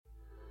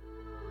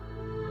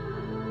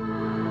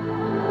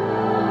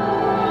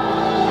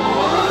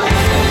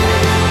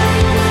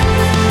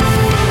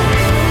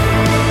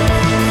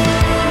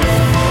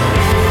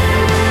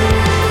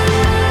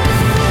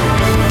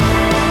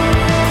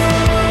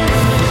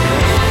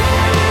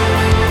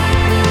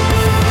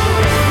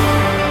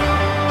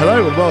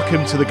Hello and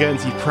welcome to the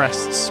Guernsey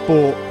Press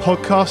Sport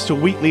Podcast, your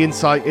weekly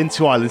insight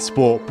into island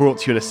sport, brought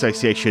to you in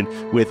association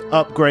with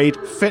Upgrade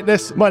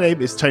Fitness. My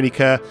name is Tony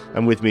Kerr,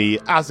 and with me,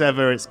 as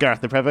ever, it's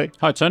Gareth Lepreve.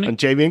 Hi, Tony. And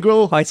Jamie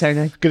Ingrell. Hi,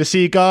 Tony. Good to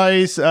see you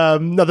guys.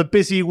 Another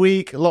busy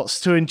week,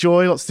 lots to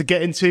enjoy, lots to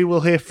get into.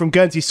 We'll hear from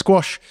Guernsey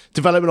Squash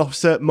Development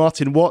Officer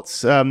Martin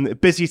Watts.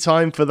 Busy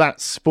time for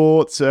that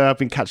sport. I've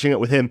been catching up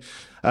with him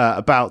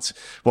about,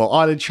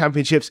 Island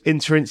Championships,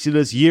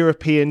 Interinsulars,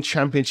 European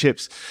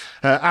Championships,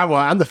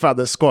 and the fact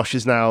that squash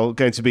is now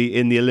going to be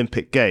in the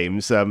Olympic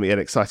Games. An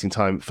exciting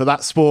time for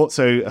that sport.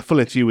 So a full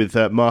interview with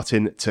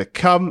Martin to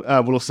come.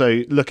 We'll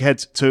also look ahead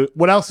to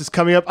what else is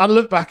coming up and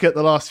look back at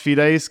the last few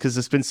days, because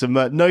there's been some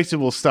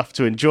notable stuff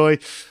to enjoy.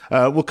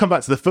 We'll come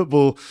back to the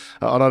football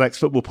on our next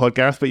football pod,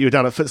 Gareth, but you were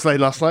down at Foots Lane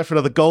last night for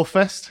another goal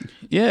fest.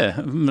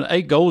 Yeah,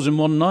 8 goals in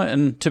one night,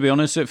 and to be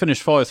honest, it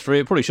finished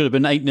 5-3. It probably should have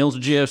been 8-0 to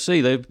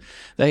GFC.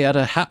 They had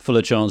a hatful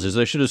of chances.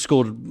 They should have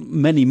scored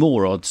many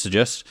more, I'd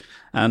suggest.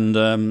 And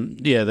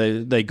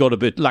they got a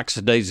bit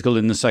lackadaisical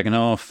in the second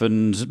half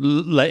and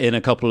let in a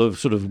couple of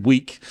sort of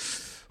weak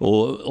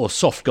or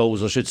soft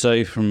goals, I should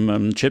say, from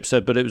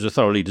Chipstead, but it was a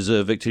thoroughly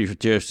deserved victory for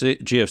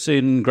GFC,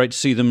 and great to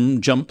see them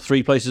jump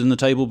 3 places in the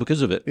table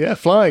because of it. Yeah,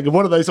 flying. And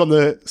one of those on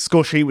the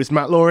score sheet was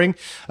Matt Loring.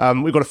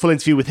 We've got a full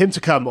interview with him to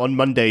come on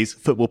Monday's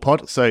football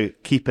pod, so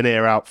keep an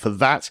ear out for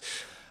that.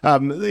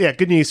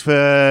 Good news for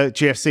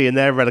GFC in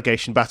their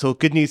relegation battle.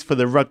 Good news for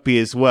the rugby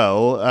as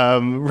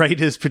well.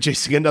 Raiders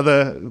producing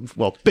another,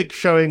 big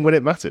showing when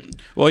it mattered.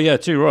 Well, yeah,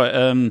 too right.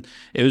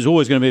 It was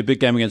always going to be a big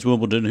game against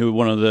Wimbledon, who were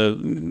one of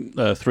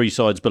the 3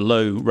 sides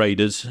below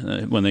Raiders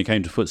when they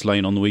came to Foots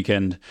Lane on the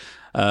weekend.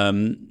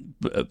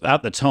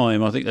 At the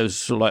time, I think there was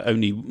sort of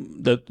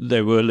like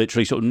they were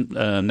literally sort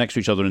of next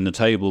to each other in the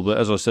table. But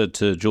as I said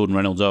to Jordan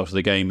Reynolds after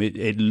the game,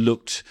 it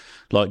looked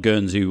like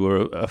Guernsey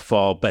were a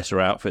far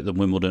better outfit than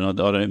Wimbledon. I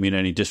don't mean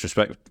any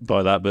disrespect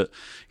by that, but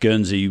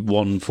Guernsey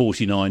won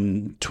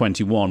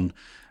 49-21.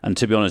 And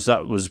to be honest,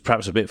 that was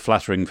perhaps a bit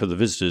flattering for the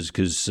visitors,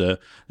 because a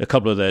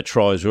couple of their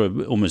tries were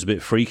almost a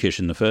bit freakish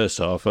in the first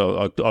half.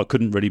 I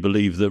couldn't really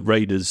believe that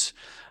Raiders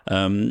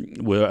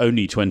were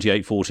only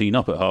 28-14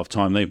 up at half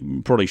time. They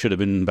probably should have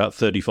been about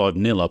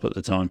 35-0 up at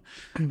the time.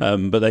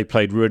 But they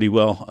played really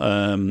well.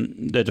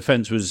 Their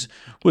defence was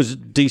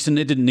decent.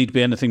 It didn't need to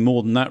be anything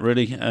more than that,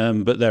 really.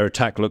 But their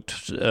attack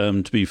looked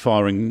to be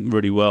firing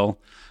really well.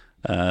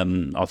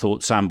 I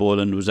thought Sam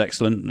Boyland was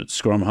excellent at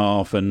scrum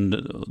half, and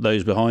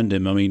those behind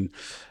him. I mean,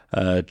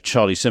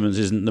 Charlie Simmons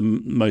isn't the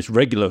most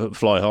regular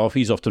fly half.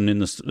 He's often in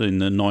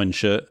the 9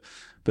 shirt.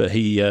 But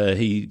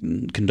he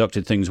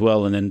conducted things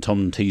well, and then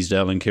Tom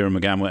Teasdale and Kieran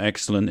McGann were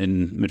excellent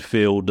in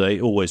midfield. They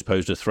always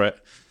posed a threat.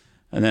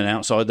 And then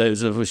outside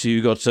those, obviously,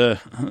 you got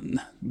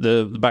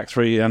the back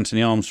 3,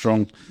 Anthony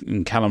Armstrong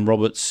and Callum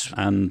Roberts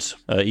and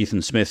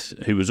Ethan Smith,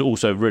 who was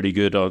also really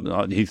good.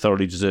 He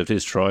thoroughly deserved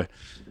his try.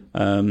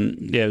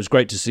 It was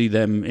great to see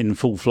them in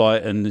full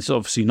flight, and it's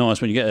obviously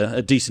nice when you get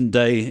a decent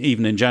day,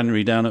 even in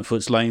January down at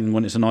Foots Lane,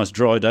 when it's a nice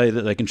dry day,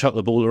 that they can chuck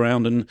the ball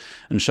around and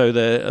show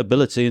their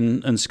ability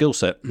and skill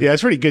set. Yeah,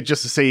 it's really good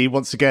just to see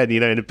once again,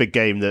 in a big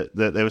game that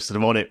they were sort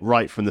of on it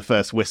right from the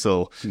first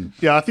whistle.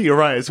 Yeah, I think you're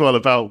right as well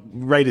about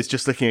Raiders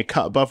just looking a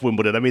cut above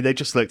Wimbledon. I mean, they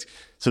just looked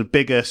sort of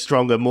bigger,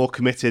 stronger, more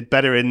committed,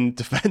 better in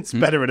defence,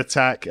 better in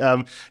attack.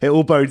 It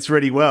all bodes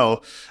really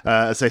well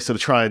as they sort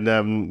of try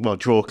and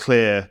draw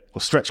clear or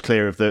stretch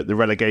clear of the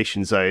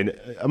relegation zone.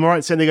 Am I right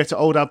in saying they go to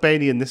Old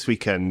Albanian this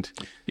weekend?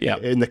 Yeah.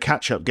 In the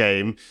catch-up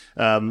game,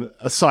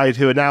 a side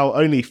who are now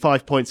only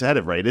 5 points ahead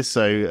of Raiders,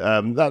 so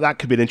that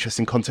could be an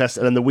interesting contest.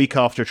 And then the week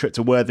after, a trip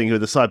to Worthing, who are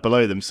the side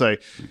below them. So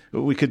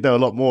we could know a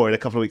lot more in a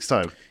couple of weeks'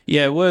 time.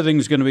 Yeah,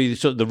 Worthing's going to be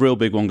sort of the real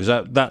big one,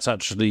 because that's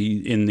actually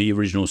in the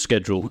original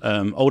schedule.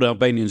 Old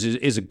Albanians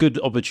is a good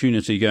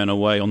opportunity going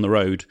away on the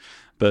road.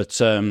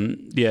 But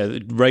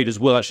Raiders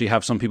will actually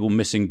have some people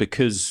missing,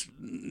 because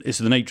it's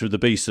the nature of the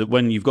beast that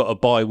when you've got a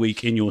bye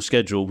week in your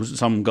schedule,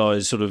 some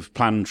guys sort of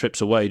plan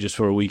trips away just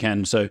for a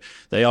weekend. So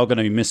they are going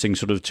to be missing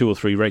sort of 2 or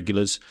 3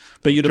 regulars.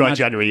 But you'd imagine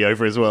January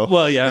over as well.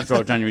 Well, yeah,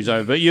 dry January's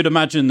over. But you'd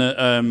imagine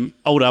that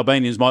Old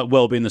Albanians might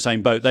well be in the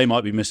same boat. They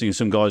might be missing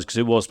some guys, because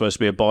it was supposed to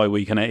be a bye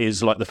week, and it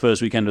is like the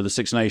first weekend of the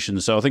Six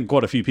Nations. So I think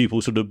quite a few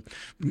people sort of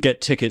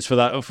get tickets for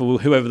that, for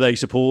whoever they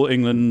support,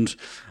 England,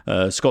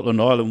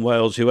 Scotland, Ireland,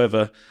 Wales,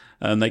 whoever.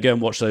 And they go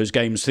and watch those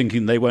games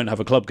thinking they won't have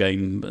a club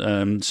game.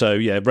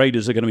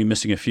 Raiders are going to be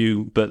missing a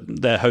few, but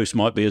their host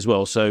might be as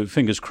well. So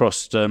fingers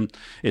crossed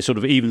it sort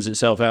of evens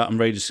itself out and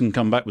Raiders can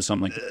come back with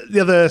something.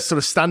 The other sort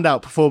of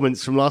standout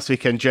performance from last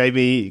weekend,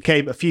 Jamie,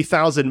 came a few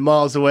thousand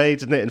miles away,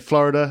 didn't it, in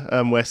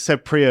Florida, where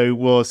Seb Priaulx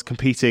was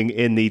competing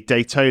in the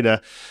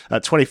Daytona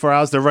 24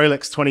 Hours, the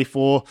Rolex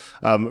 24,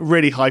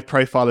 really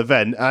high-profile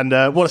event. And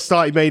what a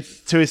start he made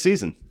to his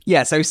season.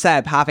 Yeah, so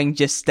Seb, having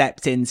just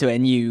stepped into a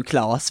new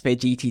class, the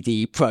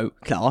GTD Pro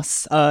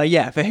class,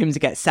 for him to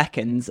get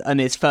second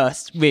and his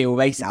first real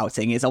race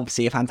outing is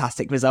obviously a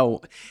fantastic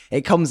result.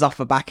 It comes off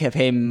the back of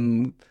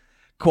him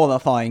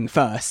qualifying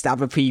first at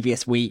the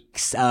previous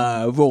week's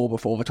Raw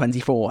before the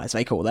 24, as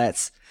they call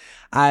it.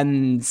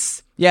 And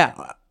yeah,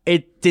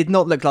 it did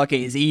not look like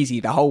it was easy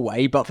the whole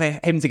way, but for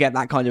him to get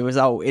that kind of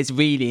result is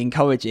really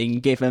encouraging,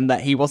 given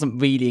that he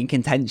wasn't really in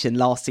contention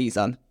last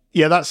season.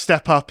 Yeah, that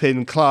step up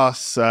in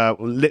class,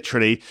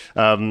 literally,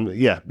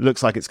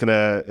 looks like it's going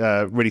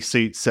to really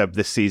suit Seb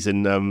this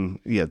season.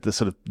 The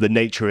sort of the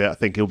nature of it, I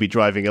think he'll be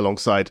driving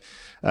alongside,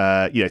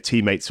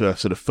 teammates who are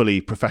sort of fully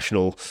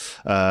professional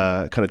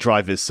kind of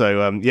drivers.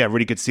 So,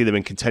 really good to see them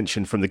in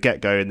contention from the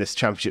get-go in this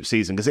championship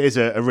season, because it is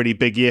a really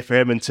big year for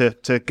him, and to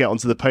get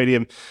onto the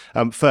podium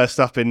first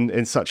up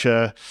in such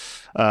an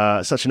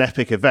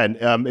epic event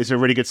is a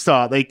really good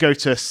start. They go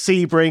to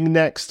Sebring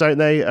next, don't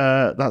they?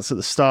 That's at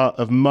the start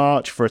of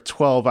March for a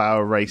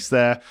 12-hour race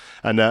there.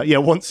 And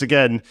once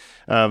again,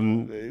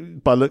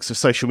 by looks of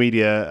social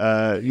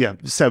media,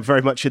 Seb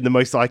very much in the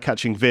most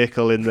eye-catching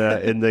vehicle in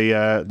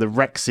the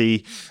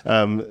Rexy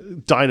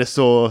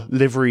dinosaur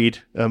liveried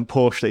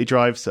Porsche that he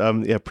drives.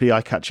 Pretty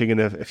eye-catching.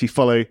 And if you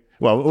follow...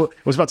 Well,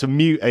 I was about to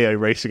mute AO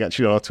Racing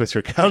actually on our Twitter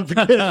account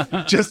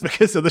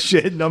because of the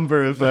sheer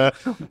number of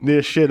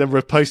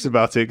posts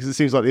about it, because it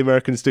seems like the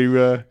Americans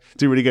do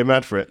really go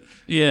mad for it.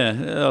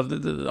 Yeah,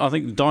 I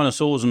think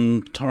dinosaurs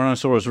and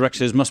Tyrannosaurus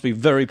Rexes must be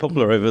very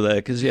popular over there,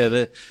 because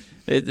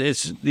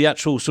it's the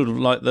actual sort of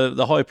like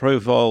the high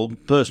profile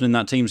person in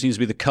that team seems to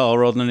be the car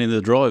rather than any of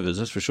the drivers,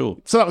 that's for sure.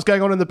 So that was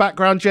going on in the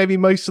background, Jamie,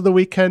 most of the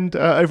weekend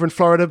over in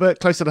Florida,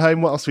 but closer to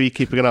home, what else were you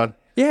keeping an eye on?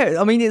 Yeah,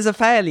 I mean, it's a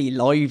fairly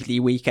lively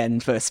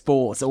weekend for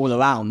sports all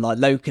around, like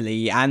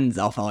locally and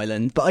off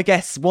island. But I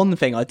guess one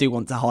thing I do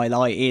want to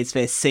highlight is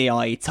this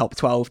CI Top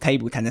 12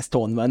 table tennis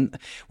tournament,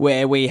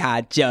 where we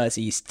had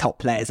Jersey's top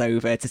players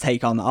over to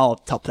take on our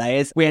top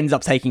players. We ended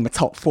up taking the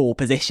top 4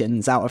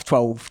 positions out of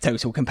 12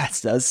 total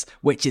competitors,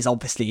 which is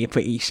obviously a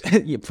pretty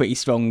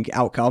strong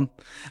outcome.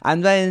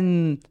 And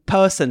then,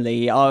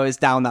 personally, I was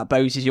down at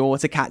Beausejour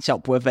to catch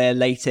up with their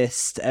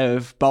latest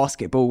of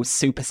basketball's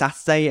Super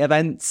Saturday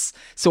events,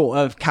 sort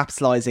of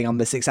capitalising on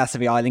the success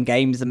of the Island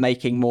Games and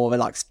making more of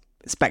a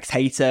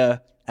spectator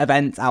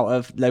event out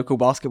of local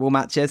basketball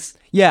matches.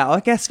 Yeah,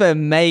 I guess the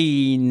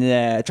main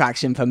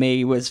attraction for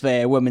me was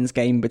the women's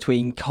game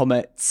between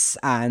Comets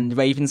and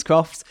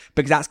Ravenscroft,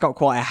 because that's got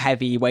quite a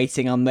heavy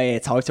weighting on their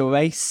title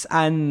race.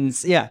 And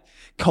yeah,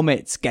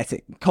 Comets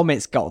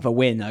got the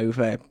win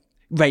over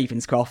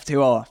Ravenscroft,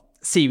 who are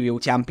serial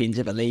champions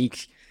of the league.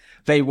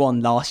 They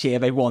won last year.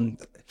 They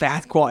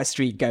had quite a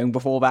streak going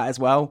before that as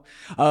well.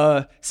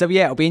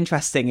 It'll be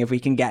interesting if we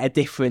can get a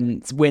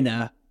different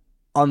winner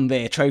on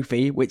their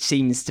trophy, which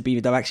seems to be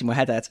the direction we're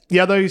headed.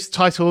 Yeah, those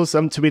titles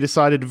to be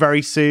decided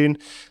very soon.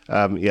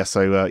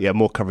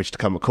 More coverage to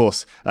come, of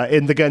course,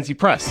 in the Guernsey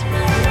Press.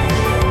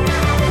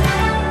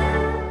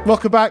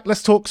 Welcome back.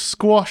 Let's talk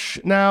squash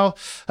now.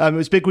 It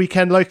was a big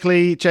weekend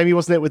locally, Jamie,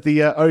 wasn't it, with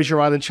the Osier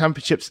Island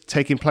Championships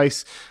taking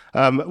place.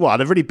 At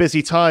a really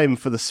busy time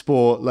for the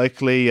sport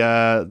locally.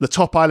 The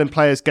top island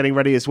players getting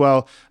ready as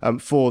well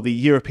for the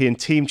European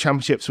Team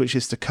Championships, which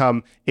is to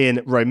come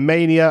in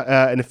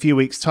Romania in a few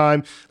weeks'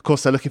 time. Of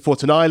course, they're looking forward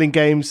to an Island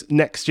Games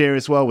next year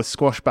as well, with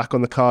squash back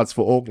on the cards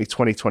for Orkney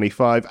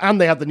 2025. And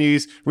they had the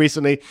news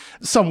recently,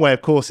 some way,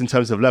 of course, in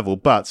terms of level,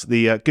 but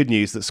the good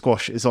news that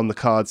squash is on the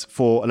cards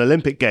for an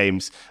Olympic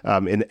Games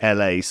in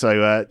LA.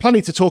 So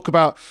plenty to talk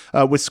about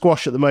with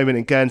squash at the moment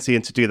in Guernsey,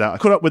 and to do that, I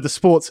caught up with the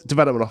Sports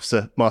Development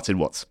Officer, Martin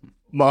Watts.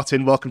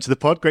 Martin, welcome to the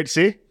pod. Great to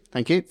see you.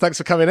 Thank you. Thanks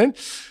for coming in.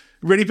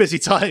 Really busy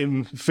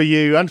time for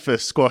you and for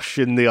squash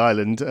in the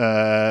island.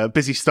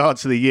 Busy start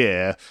to the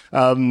year.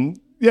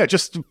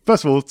 Just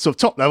first of all, sort of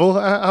top level,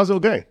 how's it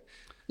all going?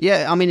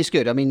 Yeah, I mean, it's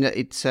good. I mean,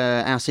 it's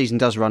our season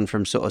does run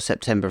from sort of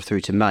September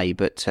through to May,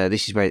 but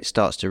this is where it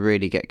starts to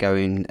really get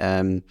going.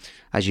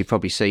 As you've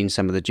probably seen,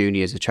 some of the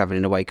juniors are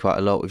travelling away quite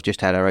a lot. We've just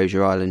had our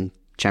Osier Island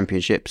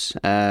Championships,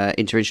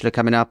 Interinsular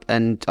coming up,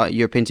 and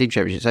European Team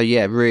Championships. So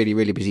yeah, really,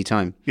 really busy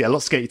time. Yeah,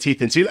 lots to get your teeth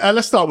into.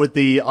 Let's start with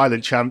the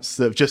Island Champs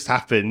that have just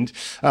happened.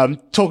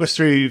 Talk us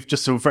through,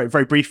 just sort of very,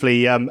 very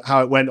briefly,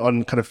 how it went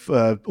on kind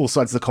of all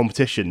sides of the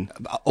competition.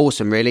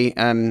 Awesome, really.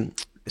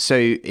 So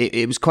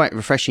it was quite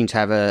refreshing to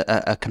have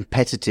a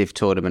competitive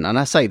tournament. And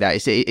I say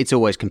that, it's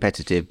always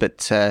competitive, but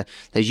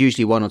there's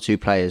usually one or two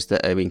players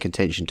that are in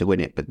contention to win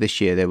it. But this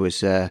year there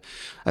was a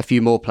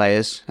few more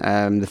players.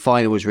 The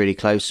final was really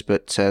close,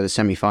 but the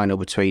semi-final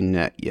between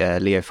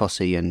Leo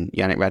Fossi and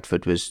Yannick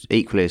Radford was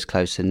equally as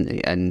close.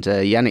 And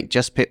Yannick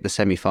just pipped the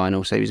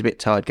semi-final, so he was a bit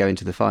tired going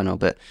to the final.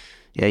 But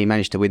yeah, he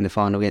managed to win the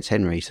final against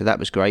Henry, so that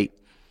was great.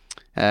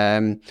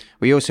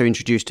 We also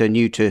introduced a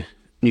new to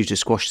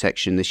squash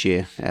section this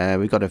year.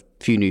 We've got a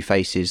few new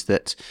faces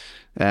that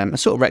are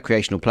sort of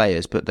recreational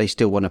players, but they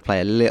still want to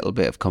play a little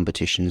bit of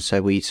competition.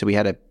 So we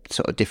had a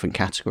sort of different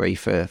category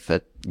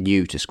for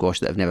new to squash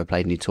that have never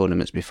played any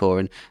tournaments before,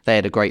 and they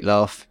had a great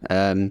laugh.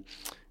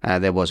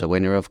 There was a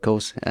winner, of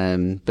course,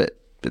 but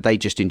they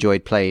just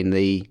enjoyed playing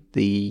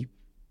the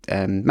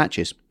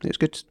matches. It was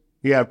good.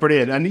 Yeah,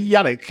 brilliant. And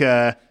Yannick,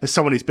 as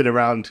someone who's been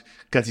around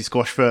Guernsey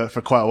squash for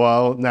quite a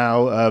while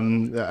now,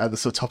 at the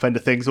sort of top end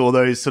of things, all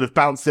those sort of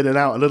bounced in and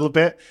out a little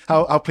bit.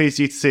 How pleased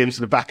are you to see him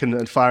sort of back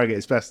and firing at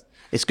his best?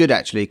 It's good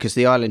actually because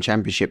the Ireland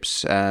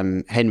Championships,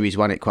 Henry's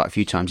won it quite a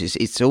few times.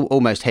 It's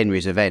almost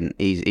Henry's event.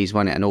 He's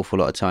won it an awful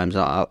lot of times.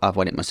 I've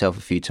won it myself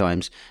a few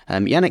times.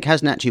 Yannick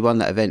hasn't actually won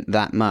that event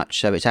that much,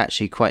 so it's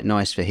actually quite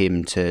nice for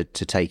him to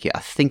take it. I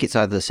think it's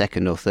either the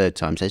second or third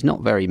time, so there's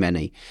not very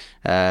many.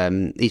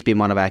 He's been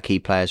one of our key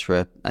players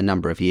for a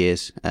number of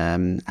years.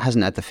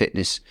 Hasn't had the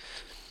fitness.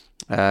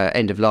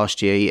 End of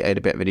last year, he had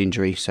a bit of an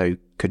injury, so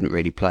couldn't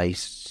really play.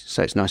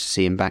 So it's nice to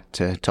see him back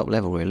to top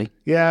level, really.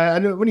 Yeah,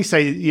 and when you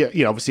say,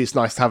 obviously it's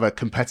nice to have a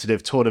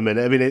competitive tournament.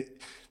 I mean,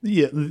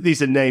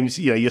 these are names,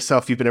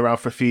 yourself, you've been around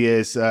for a few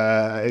years,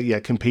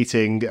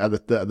 competing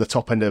at the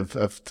top end of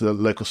the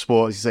local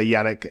sport. As you say,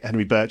 Yannick,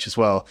 Henry Birch as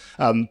well.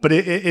 But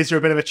is there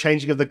a bit of a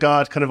changing of the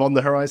guard kind of on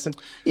the horizon?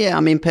 Yeah, I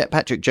mean,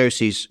 Patrick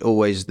Josie's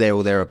always there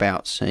or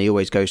thereabouts. He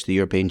always goes to the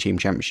European Team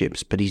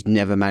Championships, but he's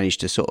never managed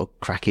to sort of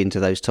crack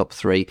into those top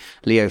three.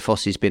 Leo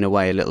Fossey's been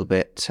away a little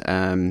bit.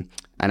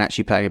 And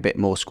actually playing a bit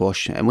more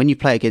squash. And when you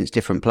play against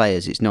different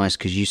players, it's nice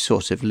because you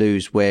sort of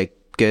lose where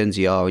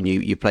Guernsey are and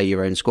you play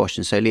your own squash.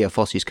 And so Leo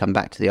Fossey's come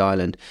back to the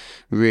island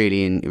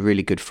really in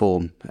really good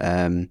form.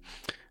 And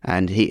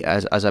he,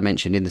 as I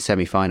mentioned in the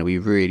semi-final, he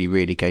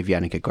really gave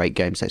Yannick a great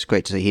game. So it's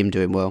great to see him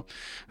doing well.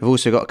 We've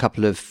also got a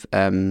couple of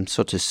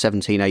sort of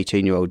 17,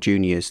 18-year-old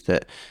juniors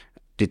that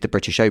did the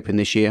British Open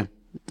this year.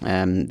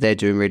 They're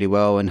doing really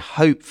well, and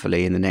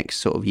hopefully in the next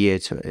sort of year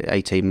to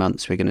 18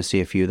 months we're going to see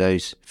a few of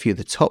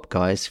the top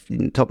guys,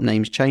 top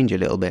names change a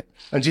little bit.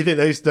 And do you think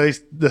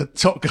the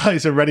top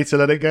guys are ready to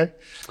let it go?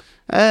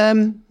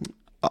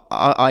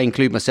 I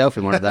include myself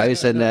in one of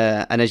those, and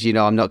as you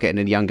know, I'm not getting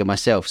any younger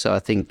myself, so I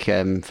think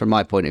from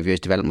my point of view as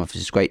development officer,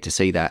 it's great to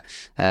see that.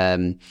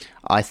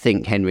 I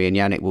think Henry and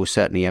Yannick will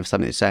certainly have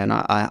something to say, and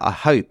I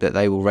hope that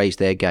they will raise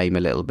their game a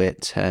little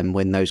bit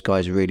when those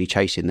guys are really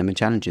chasing them and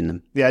challenging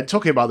them. Yeah,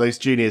 talking about those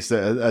juniors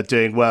that are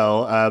doing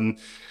well,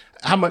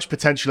 how much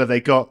potential have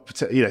they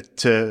got,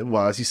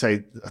 as you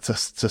say, to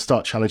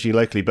start challenging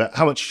locally, but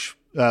how much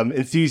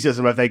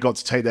enthusiasm have they got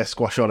to take their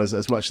squash on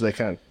as much as they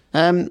can?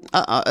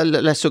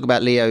 Let's talk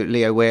about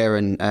Leo Ware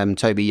and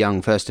Toby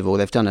Young first of all.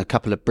 They've done a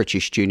couple of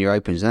British Junior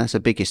Opens, and that's the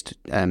biggest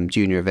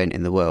junior event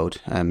in the world.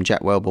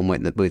 Jack Welborn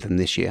went with them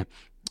this year.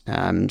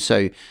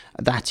 So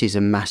that is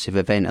a massive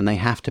event, and they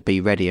have to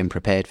be ready and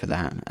prepared for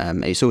that.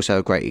 It's also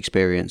a great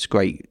experience,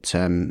 great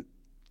for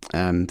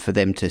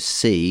them to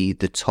see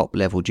the top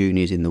level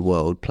juniors in the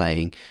world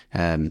playing.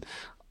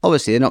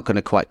 Obviously, they're not going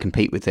to quite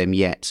compete with them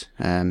yet,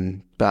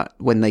 but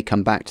when they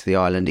come back to the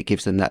island, it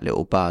gives them that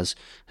little buzz,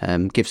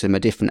 gives them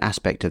a different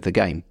aspect of the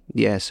game.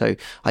 Yeah, so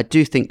I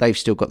do think they've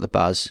still got the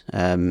buzz.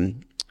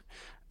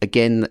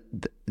 Again,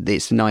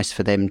 it's nice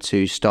for them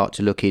to start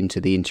to look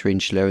into the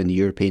Interinsular and the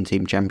European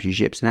Team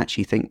Championships and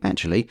actually think,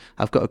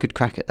 I've got a good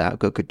crack at that. I've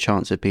got a good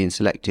chance of being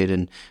selected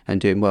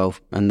and doing well.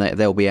 And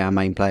they'll be our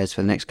main players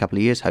for the next couple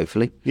of years,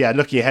 hopefully. Yeah,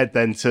 looking ahead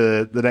then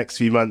to the next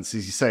few months,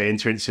 as you say,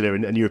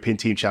 Interinsular and European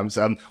Team Champs.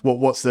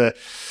 What's the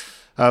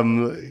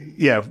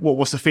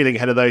feeling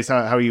ahead of those?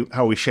 How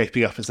are we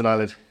shaping up as an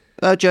island?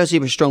 Jersey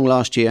was strong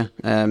last year.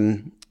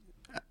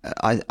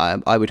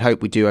 I would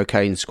hope we do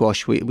okay in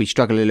squash. We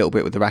struggle a little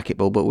bit with the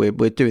racquetball, but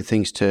we're doing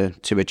things to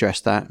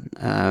address that.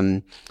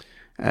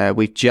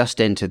 We've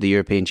just entered the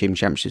European Team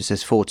Championships.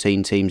 There's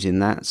 14 teams in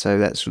that, so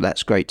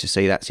that's great to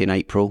see. That's in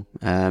April.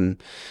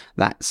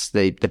 That's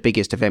the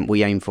biggest event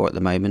we aim for at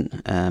the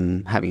moment.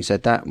 Having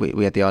said that,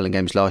 we had the Island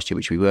Games last year,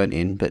 which we weren't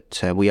in,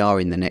 but we are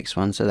in the next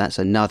one. So that's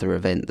another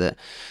event that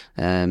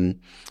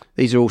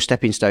these are all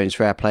stepping stones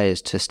for our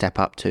players to step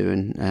up to,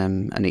 and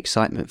an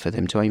excitement for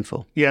them to aim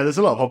for. Yeah, there's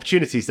a lot of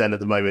opportunities then at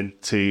the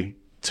moment to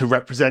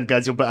represent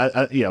Guernsey, but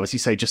as you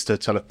say, just to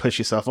kind of push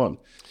yourself on.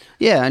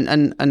 Yeah,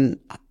 and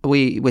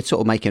we're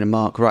sort of making a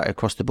mark right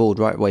across the board,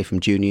 right away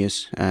from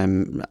juniors.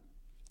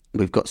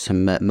 We've got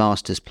some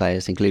masters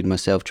players, including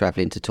myself,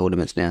 travelling to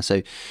tournaments now.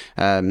 So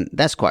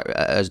that's quite,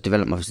 as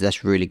development officer,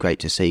 that's really great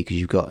to see, because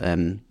you've got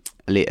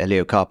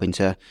Leo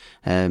Carpenter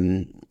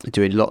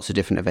doing lots of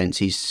different events.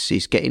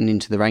 He's getting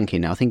into the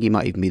ranking now. I think he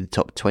might even be the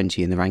top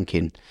 20 in the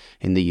ranking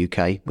in the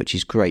UK, which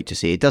is great to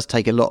see. It does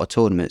take a lot of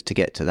tournaments to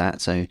get to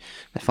that, so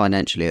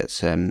financially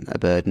it's a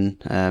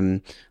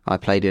burden. I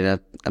played in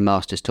a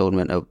Masters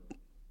tournament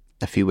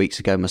a few weeks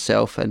ago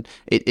myself, and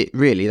it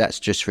really, that's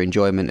just for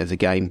enjoyment of the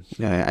game.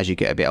 As you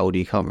get a bit older,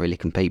 you can't really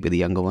compete with the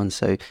younger ones,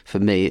 so for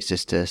me it's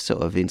just a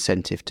sort of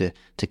incentive to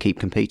keep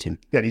competing.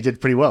 Yeah, and you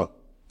did pretty well.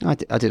 I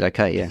did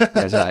okay,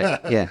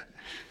 yeah.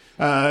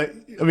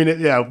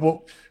 Yeah.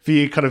 What for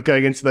you, kind of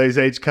going into those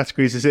age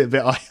categories, is it a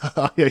bit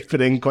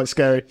eye-opening, quite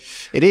scary?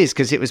 It is,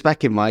 because it was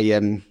back in my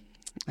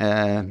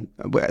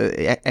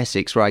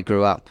Essex, where I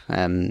grew up.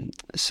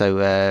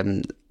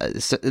 So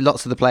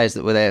lots of the players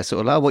that were there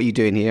sort of, what are you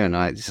doing here? And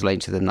I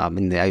explained to them that I'm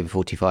in the over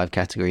 45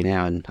 category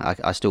now, and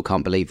I still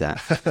can't believe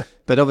that.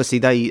 But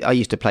obviously I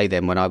used to play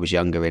them when I was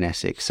younger in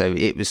Essex, so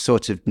it was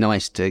sort of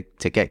nice to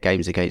get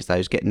games against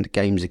those, getting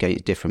games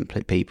against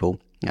different people.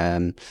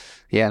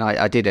 Yeah, and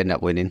I did end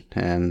up winning,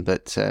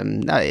 but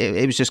no,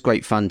 it was just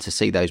great fun to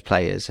see those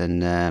players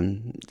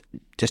and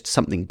just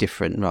something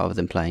different rather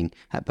than playing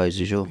at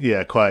Beausejour.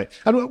 Yeah, quite.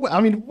 And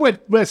I mean,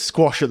 where's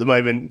squash at the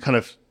moment, kind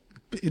of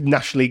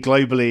nationally,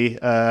 globally?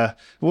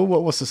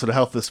 What's the sort of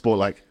health of the sport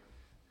like?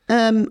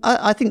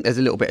 I think there's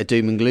a little bit of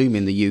doom and gloom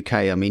in the UK.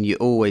 I mean, you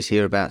always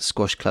hear about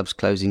squash clubs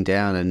closing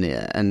down,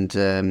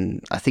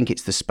 and I think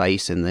it's the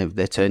space, and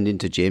they're turned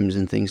into gyms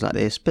and things like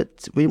this.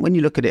 But when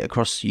you look at it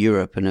across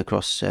Europe and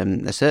across,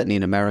 certainly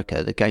in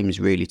America, the game's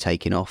really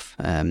taken off.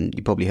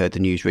 You probably heard the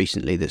news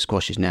recently that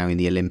squash is now in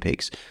the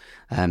Olympics.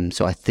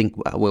 So I think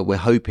we're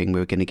hoping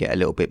we're going to get a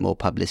little bit more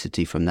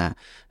publicity from that,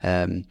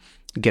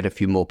 get a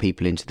few more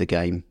people into the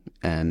game.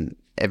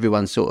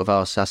 Everyone sort of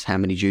asks us how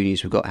many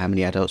juniors we've got, how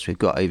many adults we've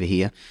got over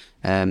here,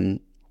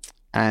 and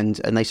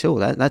they say, "Oh,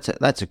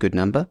 that's a good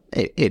number."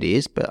 It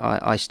is, but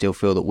I still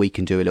feel that we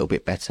can do a little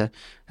bit better.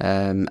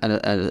 And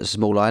at a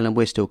small island,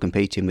 we're still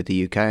competing with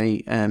the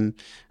UK, and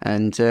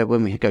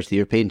when we go to the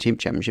European Team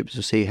Championships,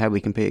 we'll see how we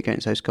compete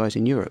against those guys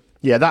in Europe.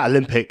 Yeah, that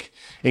Olympic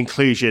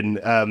inclusion.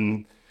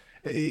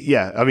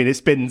 Yeah, I mean,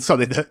 it's been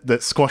something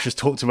that squash has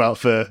talked about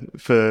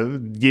for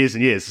years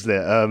and years, isn't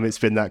it? It's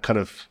been that kind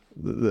of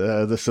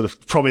the sort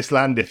of promised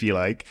land, if you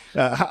like.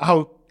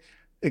 How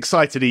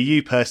excited are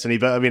you personally?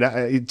 But I mean,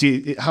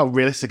 how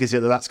realistic is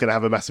it that that's going to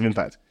have a massive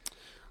impact?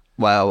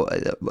 Well,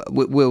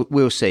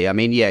 we'll see. I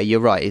mean, yeah, you're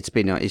right. It's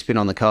been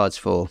on the cards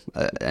for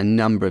a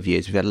number of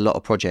years. We've had a lot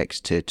of projects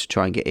to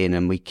try and get in,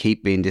 and we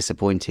keep being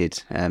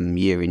disappointed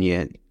year in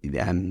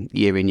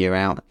year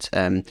out.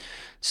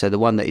 So the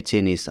one that it's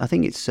in is, I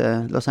think it's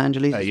Los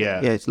Angeles.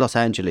 Yeah, it's Los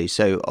Angeles.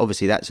 So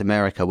obviously that's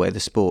America, where the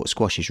sport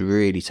squash is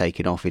really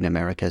taken off in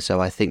America. So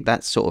I think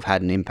that's sort of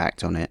had an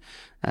impact on it.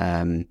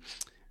 And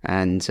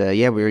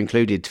we're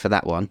included for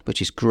that one,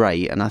 which is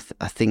great. And I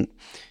think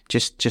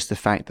just the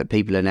fact that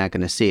people are now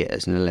going to see it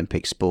as an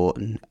Olympic sport,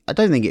 and I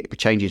don't think it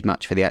changes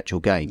much for the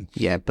actual game.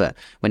 Yeah, but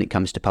when it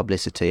comes to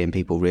publicity and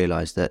people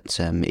realise that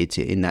it's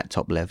in that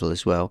top level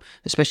as well,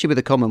 especially with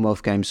the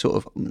Commonwealth Games sort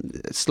of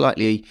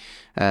slightly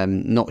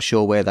not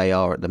sure where they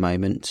are at the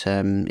moment,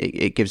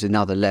 it gives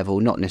another level,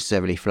 not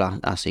necessarily for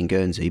us in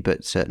Guernsey,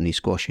 but certainly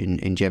squash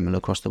in general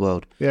across the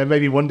world. Yeah,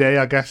 maybe one day,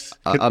 I guess.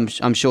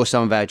 I'm sure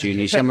some of our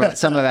juniors, some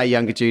of our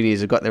younger juniors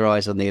have got their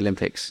eyes on the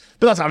Olympics.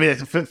 But that's, I mean,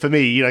 for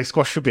me,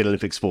 squash should be an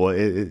Olympic sport.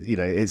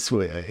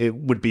 It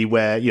would be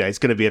where it's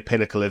going to be a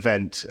pinnacle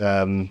event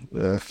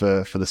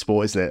for the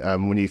sport, isn't it?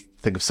 When you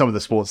think of some of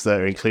the sports that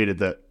are included,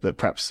 that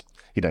perhaps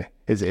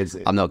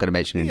I'm not going to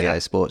mention any of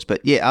those sports, but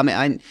yeah, I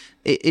mean,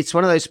 it's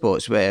one of those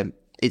sports where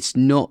it's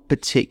not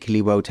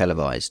particularly well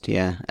televised,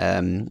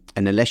 and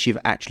unless you've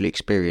actually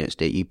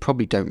experienced it, you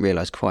probably don't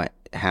realise quite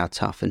how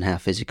tough and how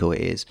physical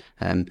it is.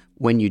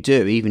 When you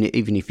do, even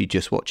if you're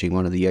just watching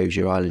one of the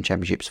Beausejour Island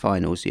Championships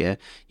finals, you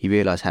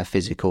realise how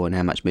physical and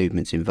how much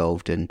movement's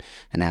involved and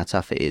how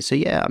tough it is. So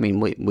yeah, I mean,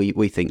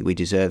 we think we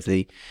deserve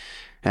the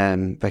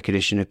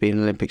recognition of being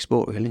an Olympic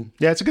sport, really.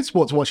 Yeah, it's a good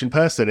sport to watch in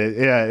person.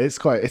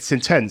 It's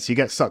intense. You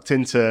get sucked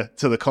into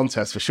the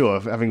contest for sure.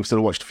 Having sort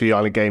of watched a few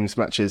Island Games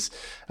matches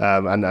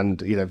and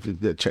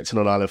checked in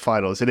on Island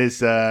finals, it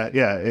is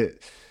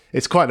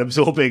it's quite an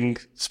absorbing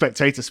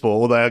spectator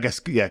sport, although I guess,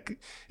 it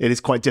is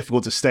quite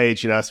difficult to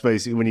stage. I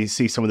suppose when you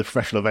see some of the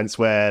professional events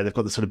where they've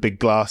got the sort of big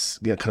glass,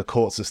 kind of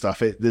courts and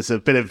stuff, there's a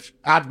bit of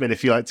admin,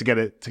 if you like, to get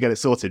it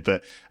sorted.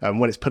 But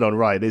when it's put on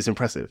right, it is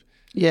impressive.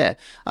 Yeah,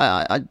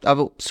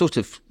 I've sort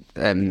of...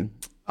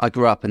 I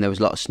grew up and there was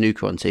a lot of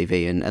snooker on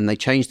TV, and they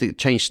changed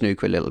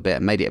snooker a little bit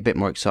and made it a bit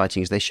more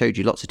exciting, as they showed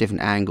you lots of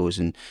different angles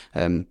and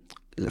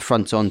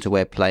front on to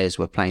where players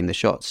were playing the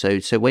shots.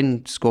 So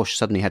when squash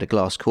suddenly had a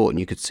glass court and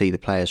you could see the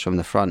players from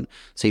the front,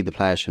 see the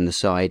players from the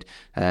side,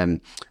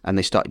 and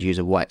they started to use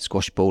a white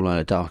squash ball on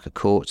a darker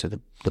court, so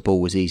the ball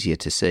was easier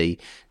to see.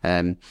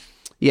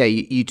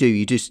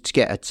 You just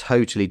get a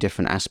totally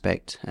different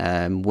aspect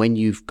when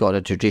you've got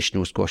a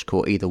traditional squash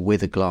court, either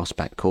with a glass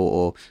back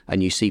court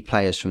and you see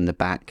players from the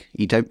back.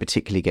 You don't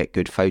particularly get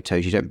good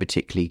photos. You don't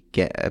particularly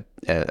get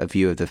a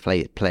view of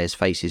the players'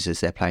 faces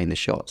as they're playing the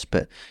shots.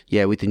 But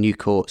yeah, with the new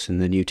courts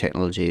and the new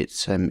technology,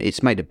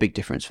 it's made a big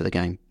difference for the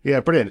game. Yeah,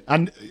 brilliant.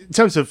 And in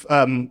terms of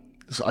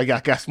I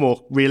guess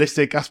more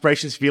realistic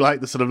aspirations, if you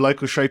like, the sort of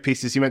local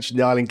showpieces, you mentioned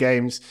the Island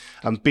Games,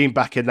 being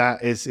back in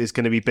that is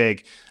going to be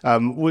big.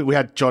 We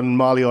had John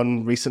Marley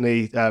on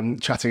recently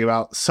chatting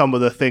about some of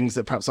the things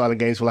that perhaps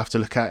Island Games will have to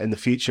look at in the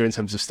future in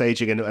terms of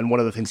staging, and one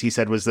of the things he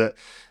said was that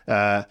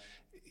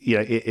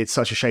it's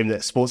such a shame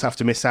that sports have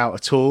to miss out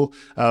at all.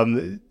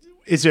 Do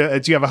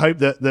you have a hope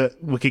that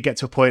we could get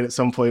to a point at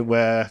some point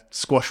where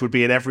squash would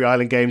be in every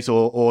Island Games,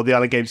 or the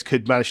Island Games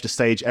could manage to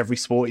stage every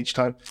sport each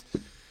time?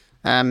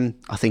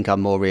 I think I'm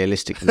more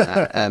realistic than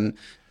that.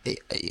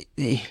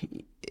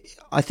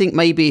 I think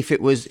maybe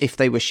if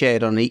they were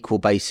shared on an equal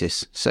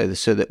basis, so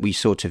that we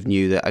sort of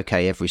knew that,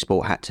 okay, every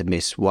sport had to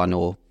miss one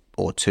or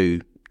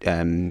two,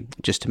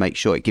 just to make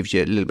sure it gives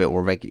you a little bit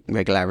more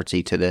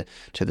regularity to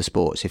the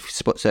sports. If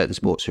certain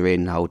sports are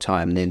in the whole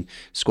time, then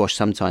squash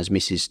sometimes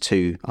misses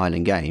 2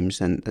 Island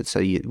Games, and so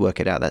you work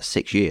it out, that's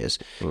 6 years.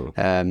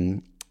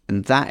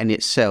 And that in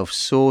itself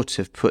sort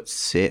of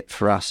puts it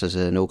for us as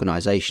an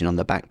organisation on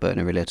the back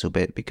burner a little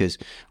bit, because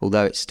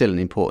although it's still an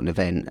important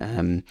event,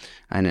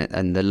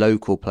 and the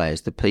local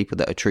players, the people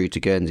that are true to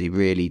Guernsey,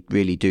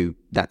 really do,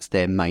 that's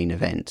their main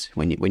event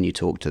when you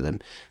talk to them.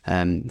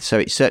 So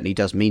it certainly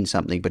does mean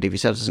something. But if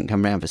it doesn't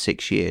come around for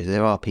 6 years,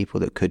 there are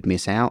people that could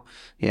miss out.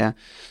 Yeah.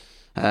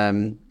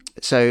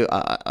 So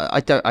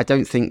I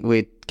don't think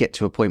we'd get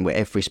to a point where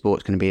every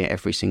sport's going to be at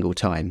every single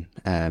time.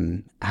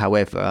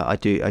 However, I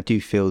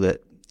do feel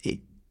that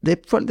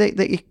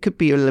it could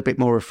be a little bit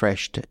more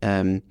refreshed.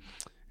 There's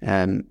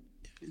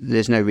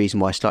no reason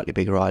why slightly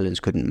bigger islands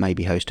couldn't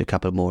maybe host a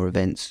couple more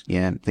events.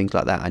 Yeah, things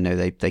like that. I know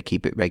they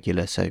keep it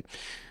regular, so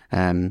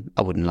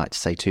I wouldn't like to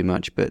say too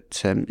much,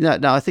 but no,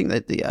 I think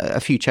that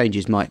a few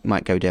changes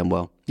might go down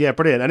well. Yeah,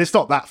 brilliant. And it's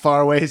not that far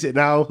away, is it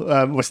now?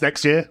 What's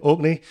next year,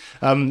 Orkney?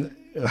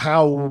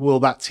 How will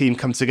that team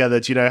come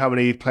together? Do you know how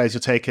many players you're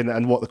taking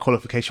and what the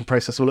qualification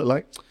process will look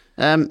like?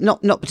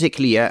 Not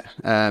particularly yet.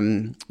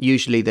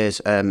 Usually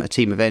there's a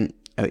team event,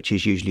 which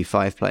is usually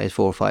 4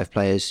 or 5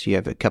 players. You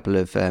have a couple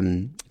of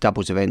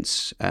doubles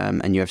events,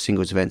 and you have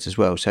singles events as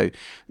well. So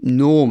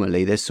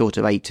normally there's sort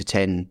of 8 to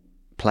 10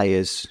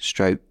 players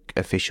stroke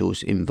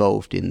officials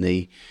involved in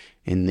the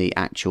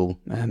actual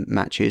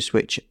matches,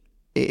 which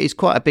is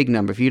quite a big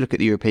number. If you look at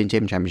the European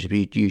Team Championship,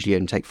 you usually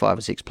only take 5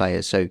 or 6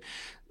 players. So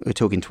we're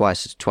talking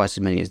twice as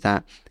many as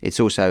that. It's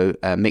also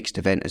a mixed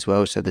event as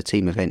well, so the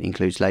team event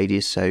includes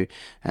ladies. So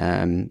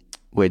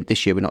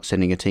this year we're not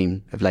sending a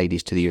team of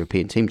ladies to the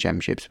European Team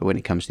Championships, but when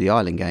it comes to the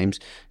Island Games,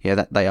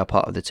 that they are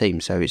part of the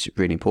team. So it's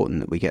really important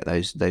that we get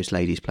those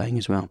ladies playing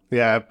as well.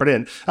 Yeah,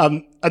 brilliant.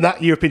 And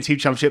that European Team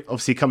Championship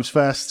obviously comes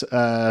first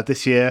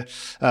this year.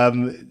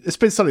 It's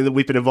been something that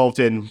we've been involved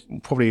in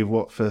probably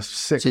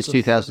since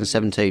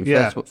 2017.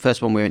 Yeah.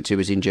 First one we went to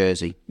was in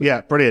Jersey.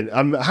 Yeah, brilliant.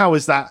 How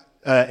has that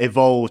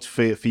evolved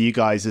for you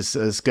guys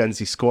as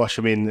Guernsey Squash?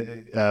 I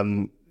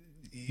mean,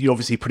 you're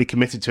obviously pretty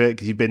committed to it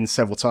because you've been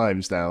several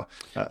times now.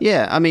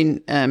 Yeah, I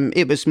mean,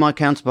 it was my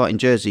counterpart in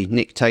Jersey,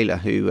 Nick Taylor,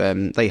 who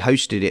they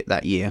hosted it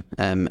that year,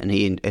 and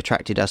he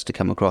attracted us to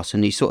come across.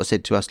 And he sort of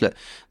said to us, look,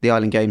 the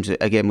Island Games,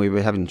 again, we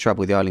were having trouble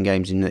with the Island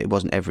Games in that it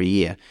wasn't every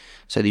year.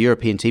 So the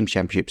European Team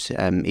Championships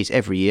is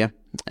every year.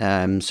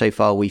 So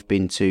far, we've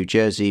been to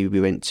Jersey, we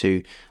went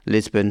to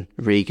Lisbon,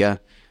 Riga,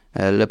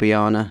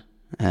 Ljubljana.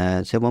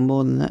 Is there one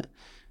more than that?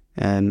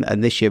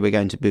 And this year we're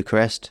going to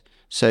Bucharest.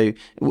 So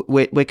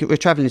we're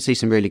travelling to see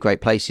some really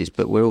great places,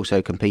 but we're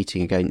also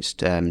competing against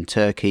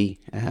Turkey,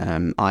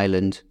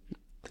 Ireland,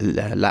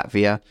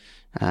 Latvia,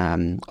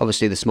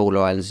 obviously the smaller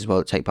islands as well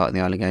that take part in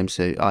the Island Games.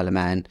 So Isle of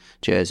Man,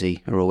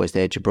 Jersey are always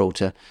there,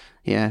 Gibraltar.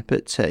 Yeah,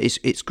 but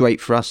it's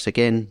great for us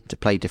again to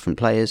play different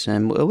players,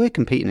 and we're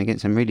competing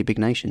against some really big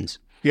nations.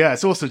 Yeah,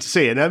 it's awesome to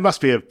see, and it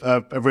must be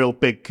a real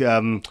big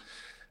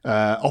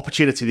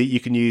opportunity that you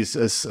can use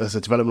as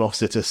a development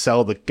officer to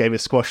sell the game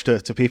of squash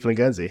to people in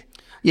Guernsey.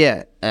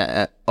 Yeah,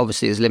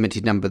 obviously there's a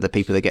limited number of the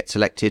people that get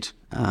selected.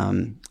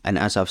 And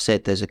as I've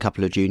said, there's a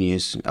couple of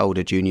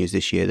older juniors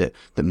this year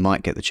that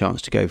might get the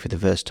chance to go for the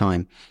first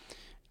time.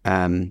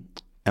 And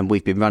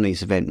we've been running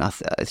this event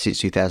since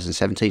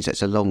 2017, so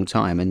it's a long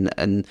time.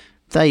 And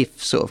they've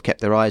sort of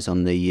kept their eyes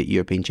on the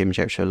European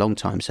Championship for a long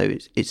time. So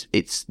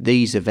it's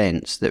these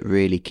events that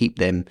really keep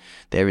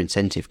their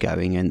incentive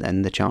going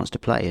and the chance to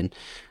play. And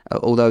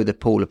although the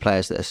pool of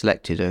players that are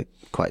selected are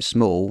quite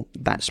small,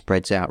 that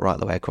spreads out right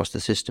the way across the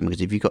system, because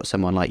if you've got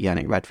someone like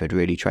Yannick Radford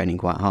really training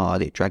quite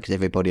hard, it drags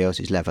everybody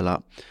else's level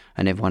up,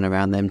 and everyone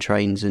around them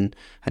trains and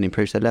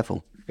improves their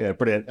level. Yeah,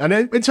 brilliant. And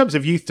in terms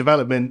of youth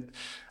development,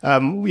 what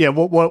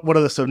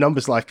are the sort of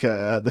numbers like,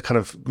 the kind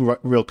of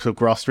real kind of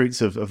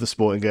grassroots of the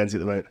sport in Guernsey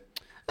at the moment?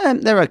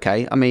 They're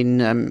okay. I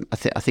mean, I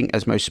think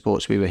as most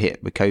sports, we were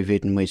hit with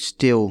COVID, and we're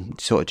still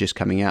sort of just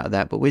coming out of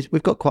that. But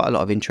we've got quite a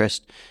lot of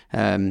interest.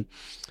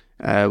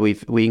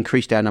 We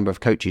increased our number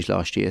of coaches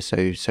last year,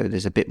 so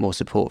there's a bit more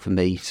support for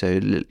me. So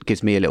it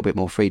gives me a little bit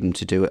more freedom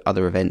to do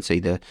other events,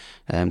 either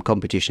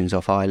competitions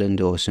off island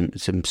or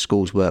some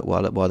schools work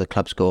while the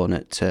club's go on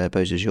at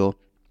Beausejour.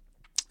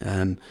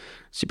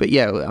 But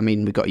yeah, I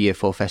mean, we've got Year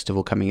 4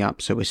 Festival coming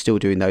up, so we're still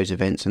doing those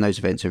events, and those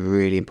events are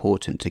really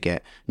important to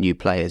get new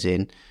players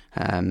in.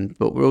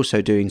 But we're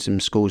also doing some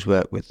schools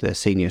work with the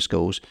senior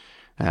schools,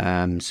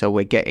 so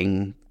we're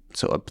getting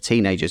sort of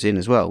teenagers in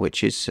as well,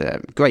 which is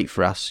great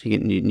for us. You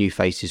get new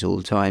faces all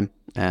the time,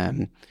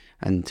 and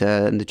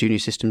the junior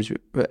system's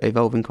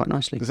evolving quite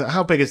nicely. So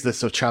how big is this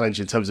sort of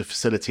challenge in terms of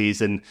facilities?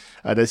 And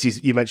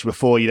as you mentioned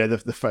before,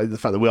 the fact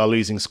that we are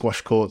losing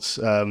squash courts,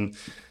 are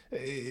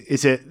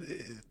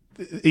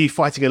you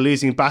fighting a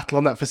losing battle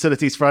on that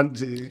facilities front?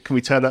 Can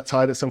we turn that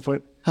tide at some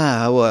point?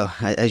 Well,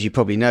 as you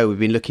probably know, we've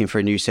been looking for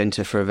a new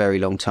centre for a very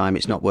long time.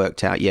 It's not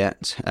worked out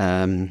yet.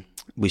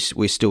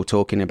 We're still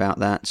talking about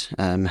that.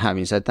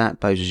 Having said that,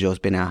 Beausejour's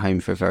been our home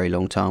for a very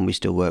long time. We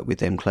still work with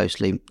them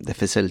closely. The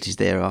facilities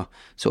there are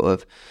sort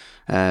of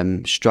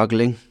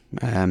struggling.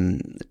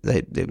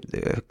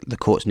 The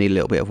courts need a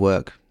little bit of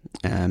work,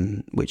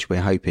 which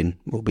we're hoping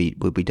will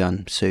be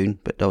done soon.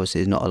 But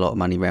obviously, there's not a lot of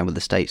money around with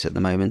the states at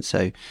the moment,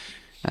 so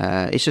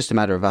It's just a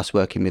matter of us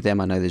working with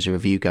them. I know there's a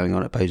review going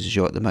on at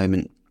Beausejour at the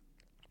moment.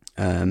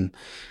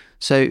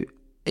 So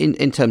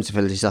in terms of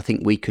facilities, I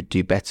think we could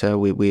do better.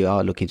 We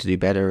are looking to do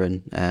better,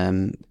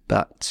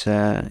 but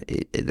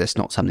that's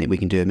not something we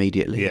can do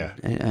immediately. Yeah.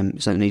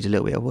 So it needs a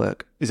little bit of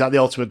work. Is that the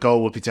ultimate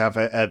goal? Would be to have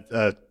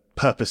a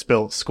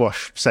purpose-built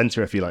squash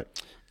centre, if you like?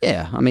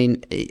 Yeah, I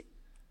mean,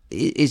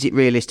 is it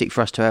realistic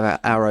for us to have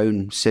our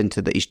own centre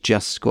that is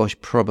just squash?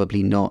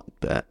 Probably not.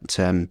 But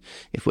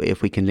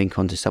if we can link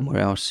on to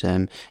somewhere else,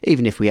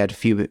 even if we had a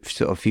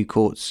few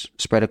courts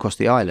spread across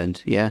the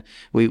island,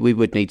 we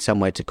would need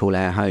somewhere to call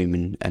our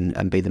home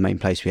and be the main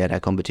place we had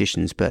our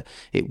competitions. But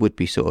it would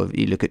be sort of,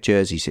 you look at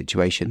Jersey's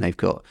situation, they've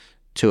got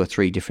 2 or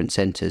 3 different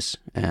centres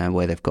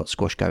where they've got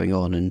squash going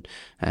on,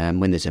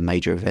 and when there's a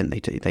major event,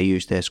 they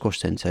use their squash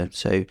centre.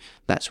 So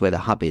that's where the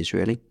hub is,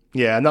 really.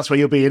 Yeah, and that's where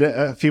you'll be in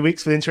a few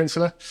weeks for the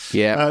Interinsular.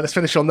 Yeah. Let's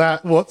finish on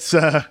that. What was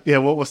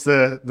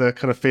the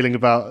kind of feeling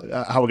about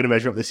how we're going to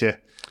measure up this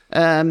year?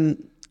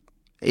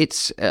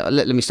 It's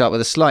let me start with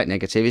a slight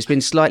negative. It's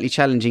been slightly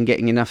challenging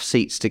getting enough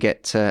seats to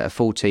get a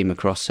full team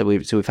across. So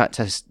we've had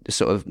to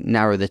sort of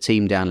narrow the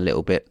team down a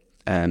little bit.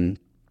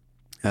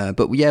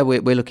 But yeah,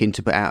 we're looking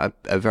to put out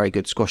a very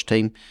good squash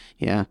team.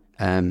 Yeah,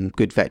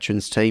 good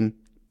veterans team.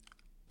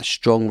 A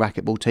strong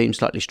racquetball team,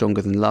 slightly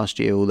stronger than last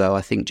year, although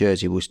I think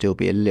Jersey will still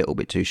be a little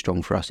bit too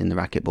strong for us in the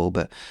racquetball.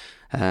 But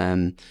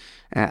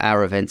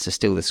our events are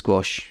still the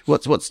squash.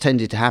 What's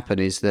tended to happen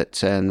is that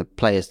the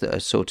players that are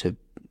sort of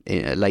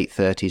in late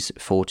 30s,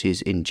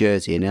 40s in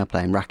Jersey are now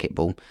playing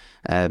racquetball.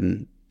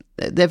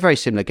 They're very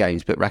similar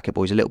games, but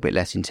racquetball is a little bit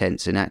less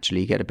intense, and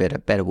actually you get a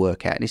better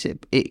workout, and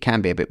it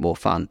can be a bit more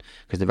fun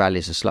because the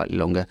rallies are slightly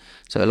longer.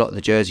 So a lot of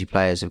the Jersey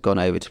players have gone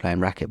over to playing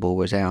racquetball,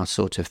 whereas our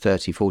sort of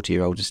 30,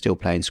 40-year-olds are still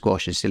playing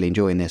squash and still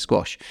enjoying their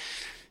squash.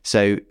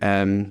 So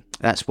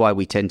that's why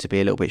we tend to be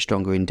a little bit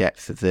stronger in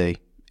depth with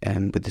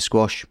the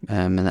squash,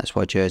 and that's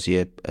why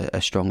Jersey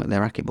are strong at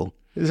their racquetball.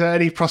 Is there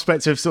any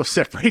prospect of sort of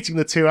separating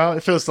the two out?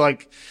 It feels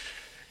like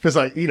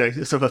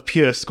sort of a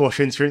pure squash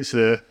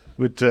Interinsular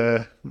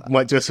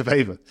might do us a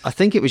favour. I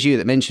think it was you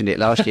that mentioned it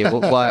last year.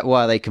 why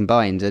are they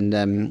combined?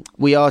 And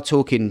we are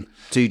talking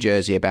to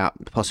Jersey about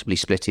possibly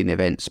splitting the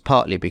events,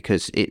 partly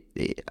because it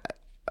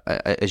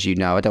as you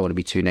know, I don't want to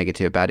be too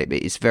negative about it, but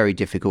it's very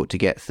difficult to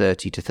get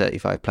 30 to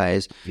 35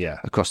 players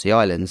across the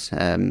islands.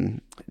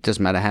 It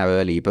doesn't matter how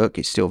early you book,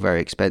 it's still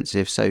very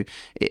expensive. So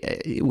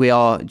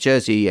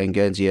Jersey and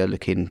Guernsey are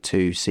looking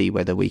to see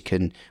whether we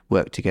can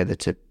work together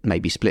to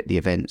maybe split the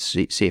events,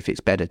 see if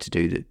it's better to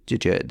do the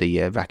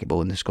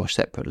racquetball and the squash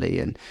separately,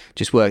 and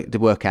just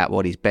work out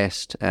what is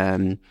best,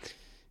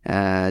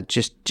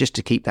 just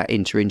to keep that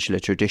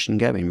interinsular tradition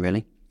going,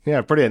 really.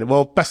 Yeah, brilliant.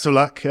 Well, best of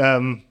luck.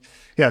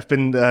 It's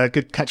been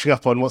good catching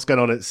up on what's going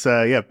on. It's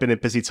been a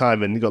busy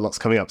time, and you've got lots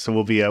coming up, so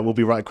we'll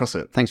be right across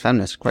it. Thanks for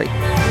having us. Great.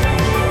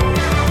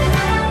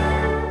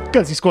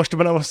 Guernsey Squash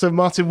Development Officer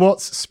Martin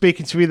Watts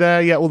speaking to me there.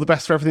 Yeah, all the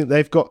best for everything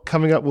they've got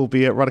coming up. We'll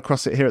be right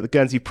across it here at the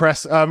Guernsey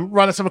Press.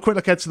 Right, let's have a quick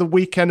look ahead to the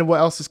weekend and what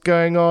else is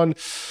going on.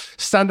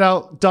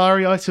 Standout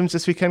diary items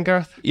this weekend,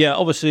 Gareth? Yeah,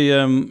 obviously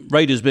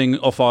Raiders being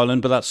off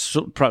island, but that's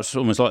perhaps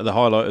almost like the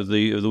highlight of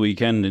the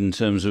weekend in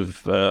terms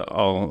of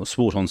our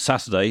sport on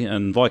Saturday.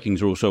 And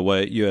Vikings are also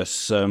away at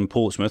US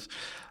Portsmouth.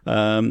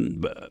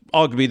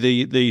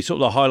 Arguably the sort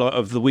of the highlight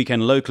of the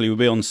weekend locally will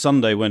be on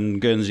Sunday when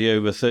Guernsey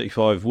over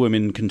 35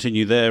 women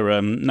continue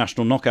their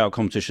national knockout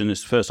competition.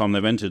 It's the first time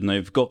they've entered, and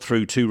they've got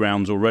through 2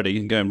 rounds already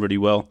and going really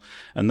well.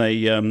 And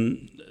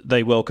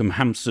they welcome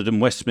Hampstead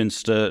and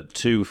Westminster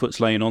to Foots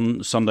Lane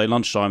on Sunday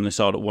lunchtime. They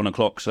start at 1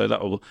 o'clock,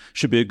 so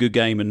should be a good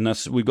game. And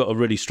we've got a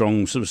really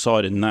strong sort of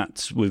side in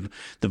that, with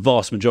the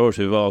vast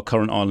majority of our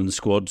current island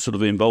squad sort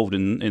of involved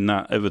in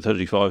that over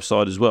 35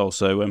 side as well.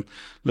 So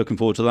looking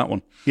forward to that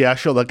one. Yeah,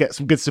 sure, they'll get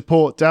some good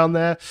support down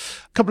there.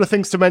 A couple of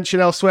things to mention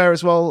elsewhere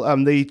as well.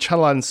 The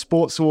Channel Islands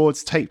Sports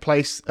Awards take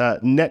place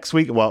next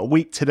week, a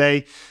week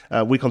today,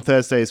 week on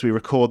Thursday as we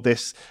record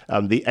this,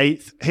 the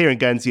 8th, here in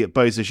Guernsey at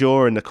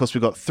Beausejour. And of course,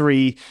 we've got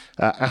 3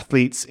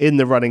 athletes in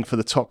the running for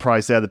the top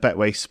prize there, the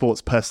Betway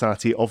Sports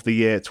Personality of the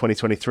Year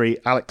 2023.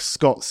 Alex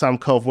Scott, Sam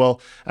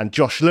Caldwell and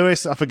Josh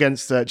Lewis up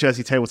against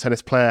Jersey table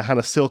tennis player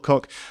Hannah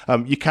Silcock.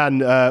 You can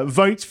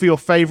vote for your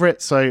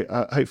favourite, so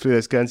hopefully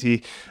those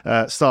Guernsey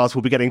stars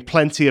will be getting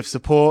plenty of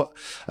support,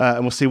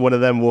 and we'll see one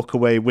of them walk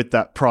away with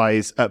that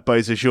prize at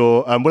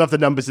Beausejour. We'll have the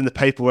numbers in the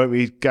paper, won't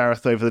we,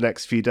 Gareth, over the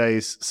next few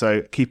days,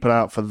 so keep an eye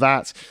out for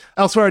that.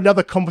 Elsewhere,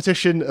 another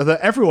competition that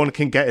everyone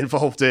can get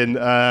involved in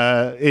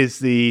is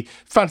the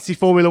Fantasy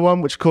Formula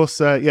One, which of course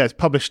is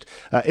published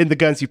in the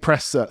Guernsey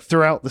Press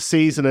throughout the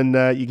season,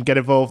 and you can get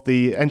involved.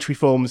 The entry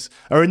forms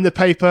are in the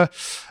paper.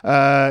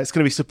 It's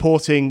going to be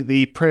supporting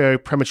the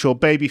Premature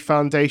Baby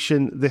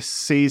Foundation this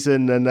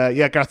season, and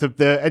Gareth,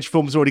 the entry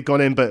forms have already gone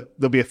in, but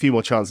there'll be a few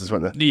more chances,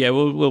 won't there? Yeah,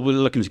 we're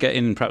looking to get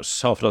in perhaps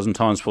perhaps half a dozen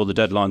times before the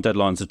deadline.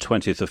 Deadline's the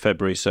 20th of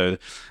February, so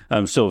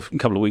still a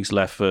couple of weeks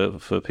left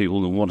for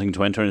people wanting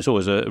to enter, and it's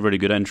always a really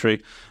good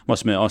entry.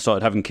 Must admit, I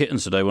started having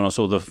kittens today when I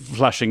saw the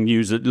flashing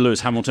news that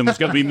Lewis Hamilton was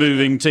going to be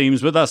moving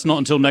teams, but that's not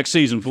until next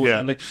season,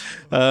 fortunately.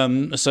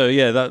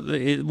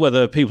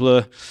 Whether people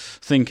are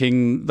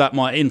thinking that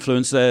might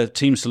influence their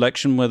team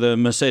selection, whether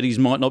Mercedes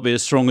might not be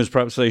as strong as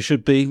perhaps they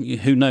should be,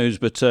 who knows?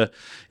 But so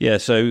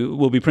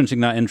we'll be printing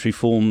that entry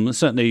form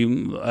certainly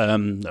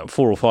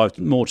 4 or 5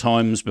 more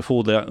times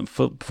before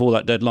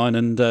that deadline.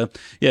 And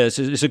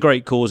it's a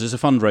great cause. It's a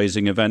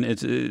fundraising event.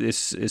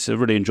 It's a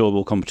really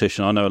enjoyable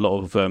competition. I know a lot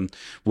of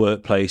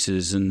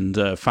workplaces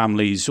and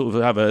families sort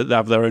of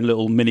have their own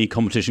little mini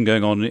competition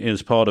going on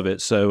as part of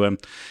it. So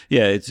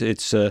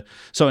it's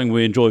something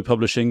we enjoy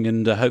publishing,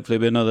 and hopefully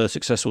it'll be another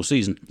successful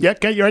season. Yeah,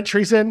 get your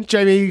entries in.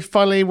 Jamie,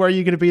 finally, where are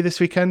you going to be this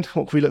weekend?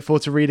 What can we look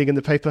forward to reading in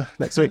the paper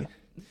next week?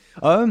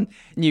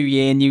 New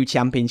year, new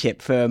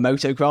championship for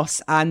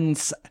motocross,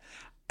 and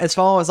as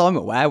far as I'm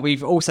aware,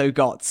 we've also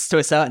got, to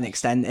a certain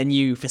extent, a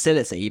new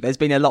facility. There's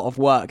been a lot of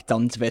work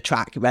done to the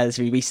track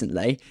relatively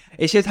recently.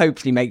 It should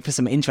hopefully make for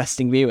some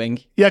interesting viewing.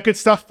 Yeah, good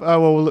stuff.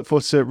 We'll look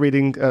forward to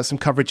reading some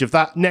coverage of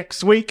that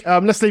next week.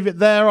 Let's leave it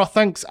there. Our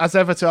thanks, as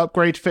ever, to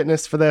Upgrade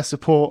Fitness for their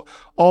support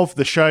of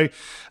the show.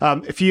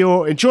 If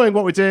you're enjoying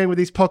what we're doing with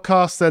these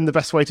podcasts, then the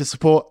best way to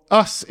support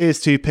us is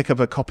to pick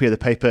up a copy of the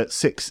paper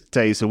 6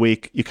 days a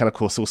week. You can, of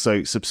course,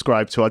 also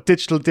subscribe to our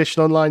digital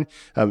edition online.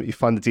 You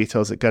find the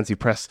details at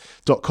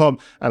guernseypress.com.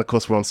 And of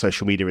course, we're on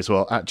social media as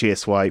well. At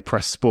GSY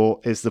Press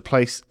Sport is the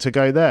place to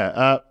go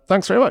there.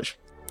 Thanks very much.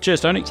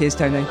 Cheers, Tony. Cheers,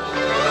 Tony.